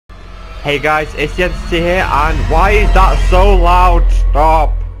Hey guys, it's the Entity here, and why is that so loud?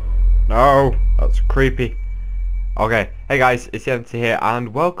 Stop! No, that's creepy. Okay, hey guys, it's the Entity here,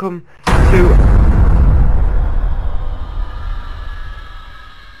 and welcome to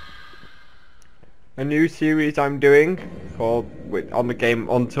a new series I'm doing called on the game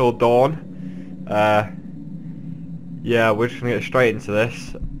Until Dawn. Yeah, we're just gonna get straight into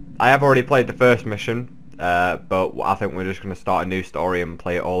this. I have already played the first mission. But I think we're just going to start a new story and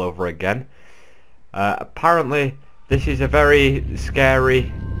play it all over again. Apparently, this is a very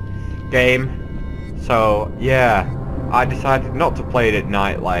scary game, so yeah, I decided not to play it at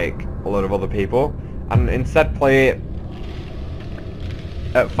night like a lot of other people, and instead play it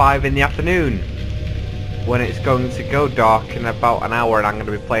at 5 in the afternoon, when it's going to go dark in about an hour, and I'm going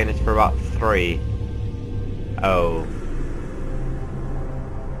to be playing this for about 3. Oh.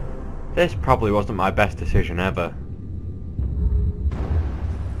 This probably wasn't my best decision ever.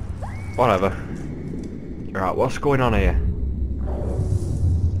 Whatever. Right, what's going on here?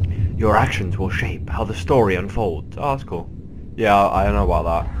 Your actions will shape how the story unfolds. Oh, that's cool. Yeah, I know about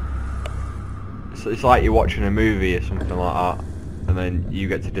that. It's like you're watching a movie or something like that, and then you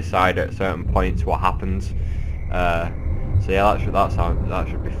get to decide at certain points what happens. So yeah, that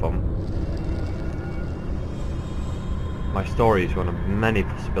should be fun. My story is one of many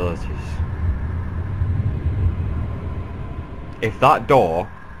possibilities. If that door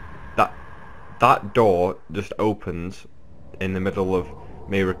just opens in the middle of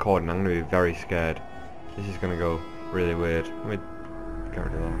me recording, I'm gonna be very scared. This is gonna go really weird. Let me get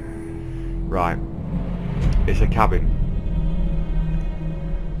rid of that. Right. It's a cabin.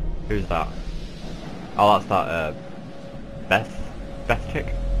 Who's that? Oh, that's that, Beth chick?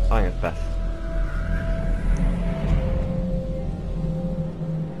 I think it's Beth.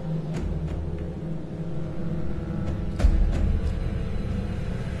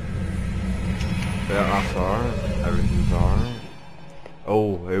 Yeah, that's alright. Everything's alright.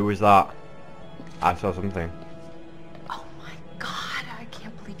 Oh, who was that? I saw something. Oh my god, I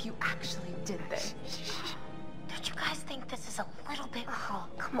can't believe you actually did this. Don't you guys think this is a little bit cruel?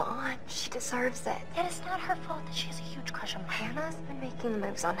 Come on, she deserves it. It is not her fault that she has a huge crush on Hannah. Hannah's been making the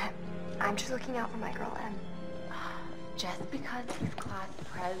moves on him. I'm just looking out for my girl, Em. Just because he's class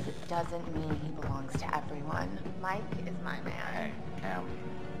prez doesn't mean he belongs to everyone. Mike is my man.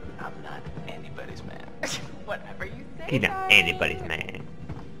 I'm not anybody's man. Whatever you say. He's not anybody's man.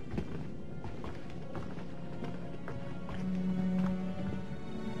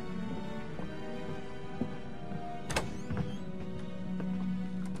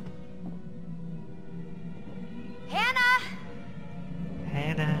 Hannah!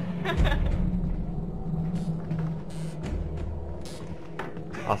 Hannah.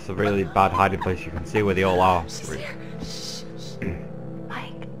 That's a really bad hiding place. You can see where they all are. She's here. Shh, shh.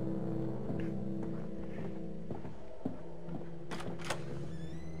 Mike.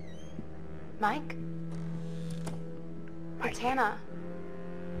 Mike? It's Hannah.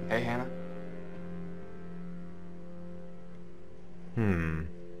 Hey, Hannah.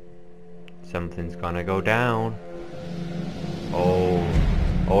 Something's gonna go down. Oh,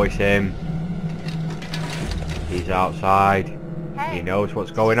 it's him. He's outside. Hey. He knows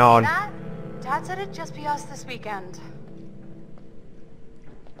what's going on. Dad said it'd just be us this weekend.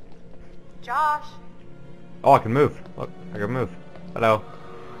 Josh. Oh, I can move. Look, I can move. Hello.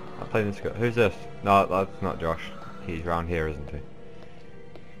 I'm playing this. Who's this? No, that's not Josh. He's around here, isn't he?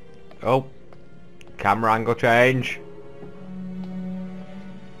 Oh. Camera angle change.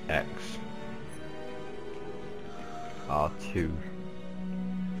 X. R2.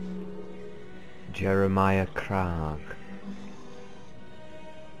 Jeremiah Krag.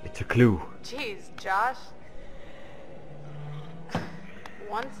 It's a clue. Jeez, Josh.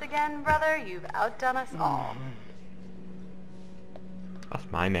 Once again, brother, you've outdone us all. That's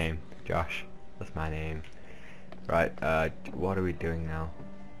my name, Josh. That's my name. Right, what are we doing now?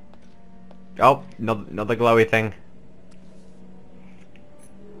 Oh, another glowy thing.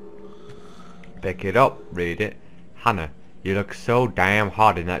 Pick it up, read it. Hannah, you look so damn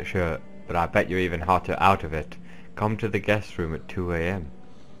hot in that shirt, but I bet you're even hotter out of it. Come to the guest room at 2 AM.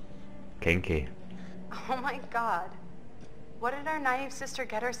 Kinky. Oh my god. What did our naive sister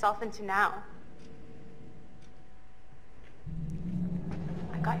get herself into now?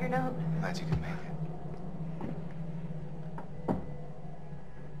 I got your note. Glad you could make it.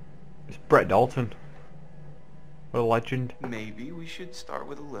 It's Brett Dalton. What a legend. Maybe we should start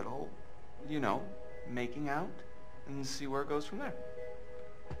with a little, you know, making out and see where it goes from there.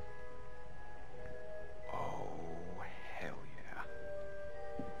 Oh, hell yeah.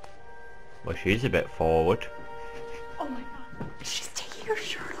 Well, she's a bit forward. Oh my god. She's taking her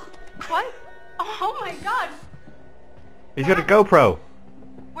shirt off. What? Oh my god! He's got a GoPro.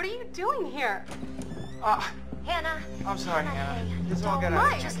 What are you doing here? Hannah. I'm sorry, Hannah. Hey, This all got don't out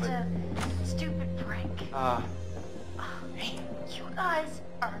mind. of Just hand, a stupid prank. Hey, you guys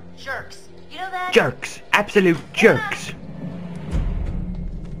are jerks. You know that? Jerks. Absolute jerks.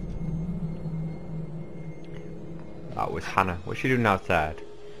 That was Hannah. What's she doing outside?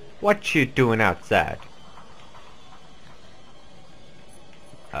 What you doing outside?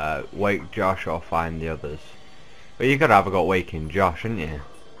 Wake Josh or find the others. But you gotta have a go at waking Josh, haven't you?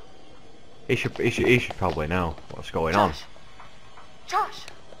 He should probably know what's going on. Josh!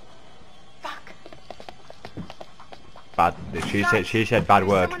 Fuck. Bad. She said bad There's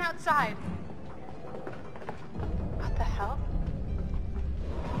word. someone outside. What the hell?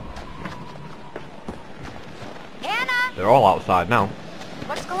 Hannah! They're all outside now.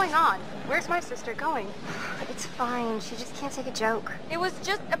 What's going on? Where's my sister going? It's fine. She just can't take a joke. It was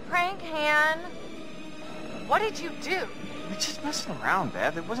just a prank, Han. What did you do? We're just messing around,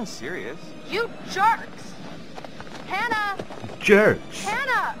 Beth. It wasn't serious. You jerks! Hannah! Jerks.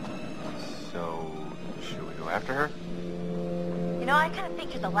 Hannah! So, should we go after her? You know, I kind of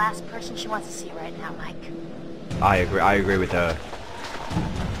think you're the last person she wants to see right now, Mike. I agree with her.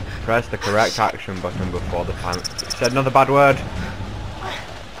 Press the correct action button before the time. Said another bad word.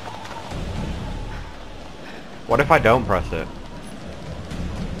 What if I don't press it?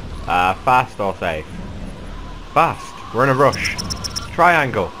 Fast or safe? Fast. We're in a rush.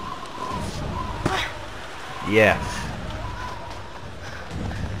 Triangle. Yes.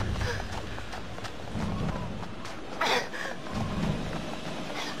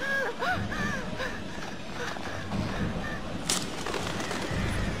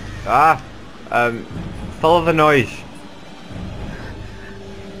 Follow the noise.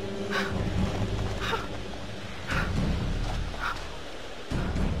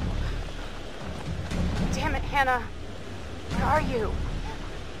 Damn it, Hannah. Where are you?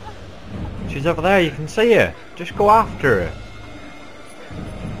 She's over there, you can see her. Just go after her.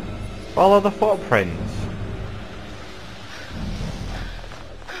 Follow the footprints.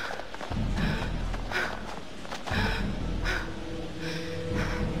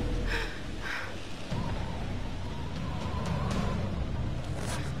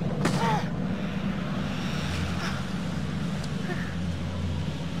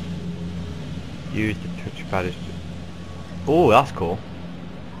 Use the touchpad as... Oh, that's cool.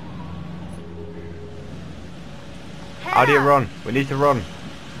 How do you run? We need to run.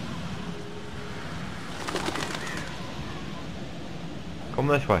 Come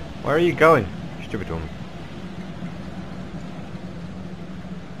this way. Where are you going? Stupid woman.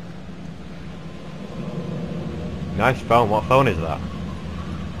 Nice phone. What phone is that?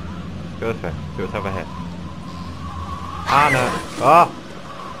 Let's go this way. See what's over here. Anna! Ah!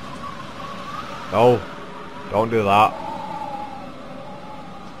 No! Don't do that.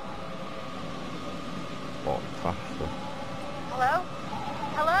 Walk faster. Hello?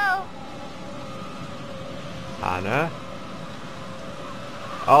 Hello? Anna?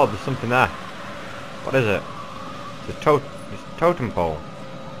 Oh, there's something there. What is it? It's a totem pole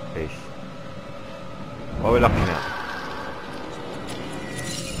piece. What are we looking at?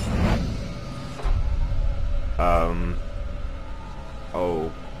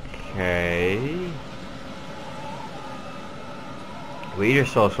 Okay. We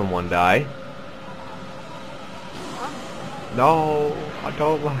just saw someone die. No, I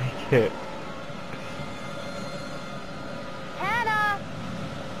don't like it. Hannah!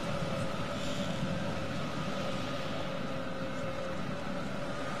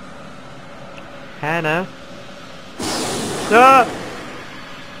 Hannah? Ah!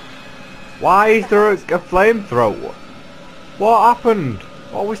 Why is there a flamethrower? What happened?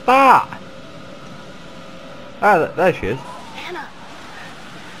 What was that? Ah, there she is. Hannah!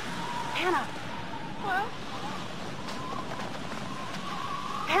 Hannah! What?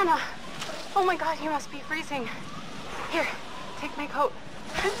 Hannah! Oh my god, you must be freezing. Here, take my coat.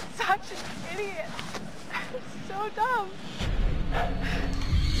 I'm such an idiot. I'm so dumb.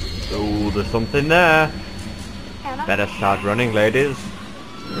 Oh, there's something there. Hannah? Better start running, ladies.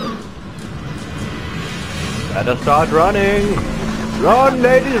 Better start running. Run,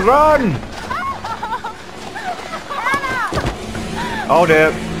 ladies, run! Oh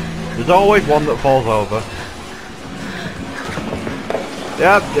dear. There's always one that falls over.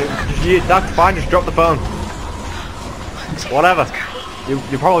 Yeah, that's fine, just drop the phone. Whatever.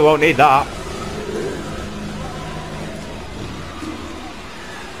 You probably won't need that.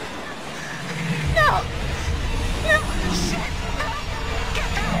 No! No! Shit!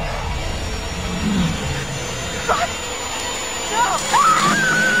 Get out! Run! No!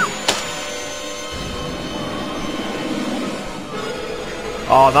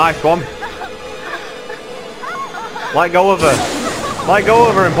 Oh, nice one. Let go of her. Let go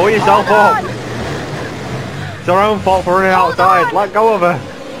of her and pull yourself up. It's her own fault for running outside. Let go of her.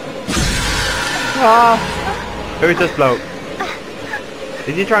 Ah. Who's this bloke?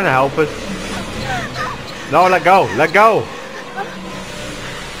 Is he trying to help us? No, let go. Let go.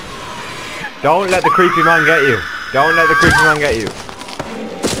 Don't let the creepy man get you. Don't let the creepy man get you.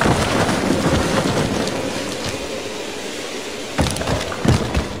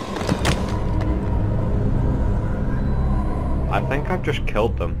 I think I've just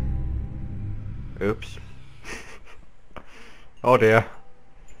killed them. Oops. Oh dear.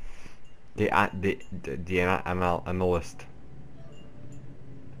 The analyst.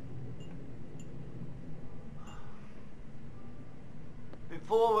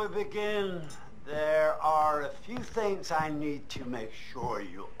 Before we begin, there are a few things I need to make sure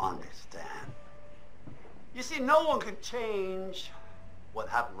you understand. You see, no one can change what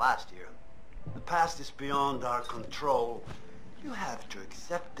happened last year. The past is beyond our control. You have to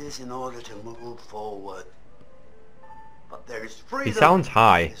accept this in order to move forward. But there is freedom. He sounds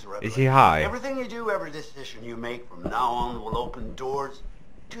high. Is he high? Everything you do, every decision you make from now on will open doors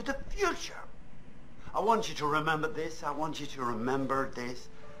to the future. I want you to remember this. I want you to remember this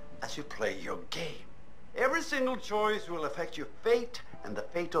as you play your game. Every single choice will affect your fate and the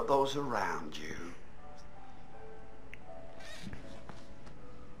fate of those around you.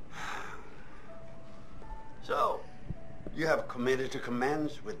 So, you have committed to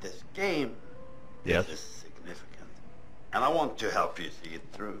commence with this game. Yes. This is significant. And I want to help you see it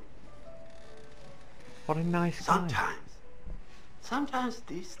through. What a nice guy. Sometimes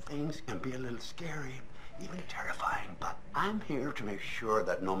these things can be a little scary, even terrifying, but I'm here to make sure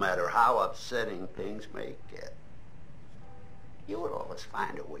that no matter how upsetting things may get, you will always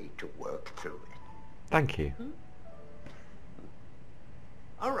find a way to work through it. Thank you.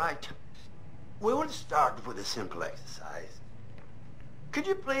 All right. We will start with a simple exercise. Could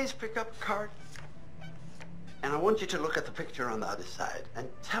you please pick up a card? And I want you to look at the picture on the other side and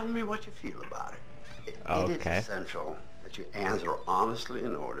tell me what you feel about it. It is essential that you answer honestly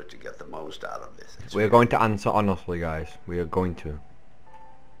in order to get the most out of this experience. We're going to answer honestly, guys. We are going to.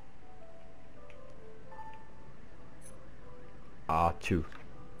 R2.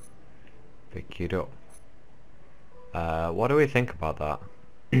 Pick it up. What do we think about that?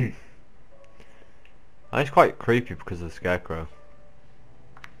 It's quite creepy because of the scarecrow.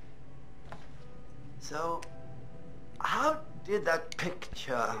 So, how did that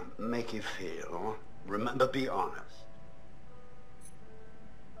picture make you feel? Remember, be honest.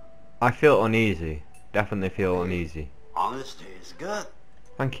 I feel uneasy. Definitely feel uneasy. Honesty is good.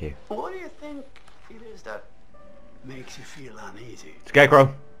 Thank you. What do you think it is that makes you feel uneasy?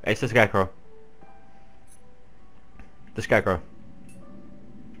 Scarecrow. It's the scarecrow. The scarecrow.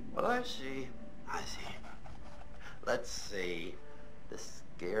 Well, I see. Let's say the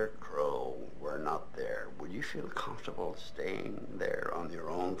scarecrow were not there. Would you feel comfortable staying there on your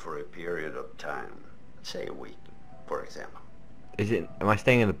own for a period of time? Say a week, for example. Am I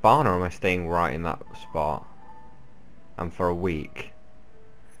staying in the barn or am I staying right in that spot? And for a week?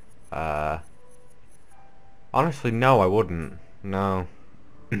 Honestly, no, I wouldn't. No.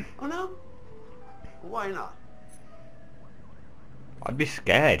 Oh no? Why not? I'd be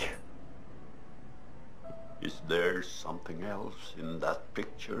scared. Is there something else in that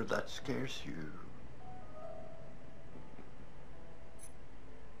picture that scares you?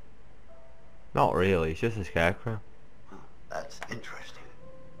 Not really, it's just a scarecrow. That's interesting.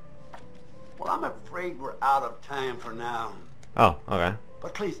 Well, I'm afraid we're out of time for now. Oh, okay.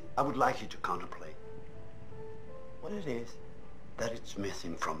 But please, I would like you to contemplate what it is that it's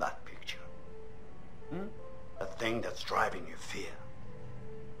missing from that picture. A thing that's driving you fear.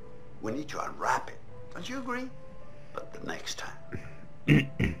 We need to unwrap it. Don't you agree? But the next time.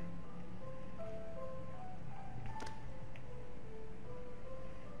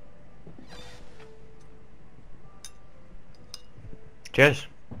 Cheers.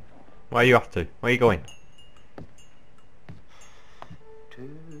 Where are you off to? Where are you going?